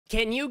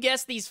Can you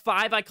guess these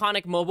 5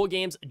 iconic mobile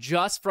games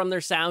just from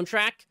their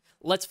soundtrack?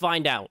 Let's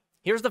find out.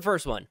 Here's the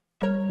first one.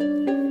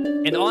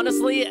 And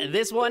honestly,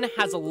 this one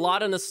has a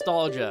lot of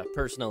nostalgia,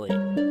 personally.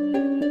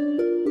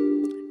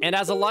 And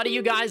as a lot of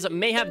you guys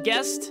may have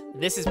guessed,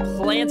 this is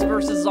Plants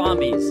vs.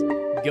 Zombies.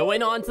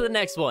 Going on to the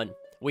next one,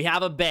 we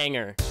have a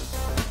banger.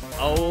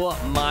 Oh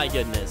my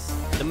goodness.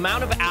 The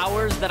amount of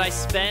hours that I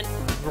spent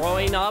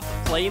growing up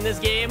playing this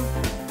game,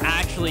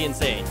 actually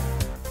insane.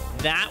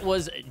 That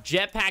was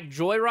Jetpack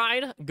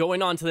Joyride.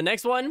 Going on to the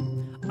next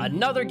one,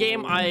 another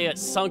game I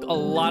sunk a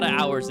lot of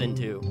hours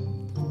into.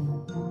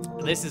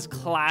 This is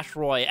Clash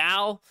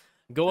Royale.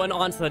 Going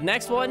on to the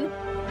next one.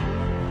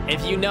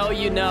 If you know,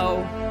 you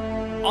know.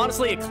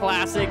 Honestly, a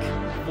classic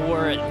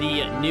for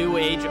the new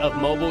age of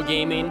mobile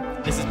gaming.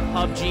 This is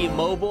PUBG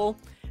Mobile.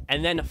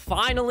 And then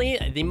finally,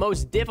 the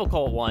most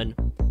difficult one.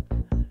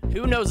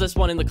 Who knows this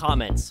one in the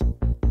comments?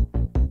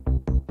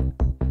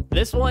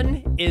 This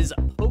one is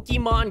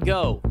Pokemon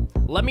Go.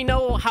 Let me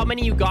know how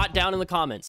many you got down in the comments.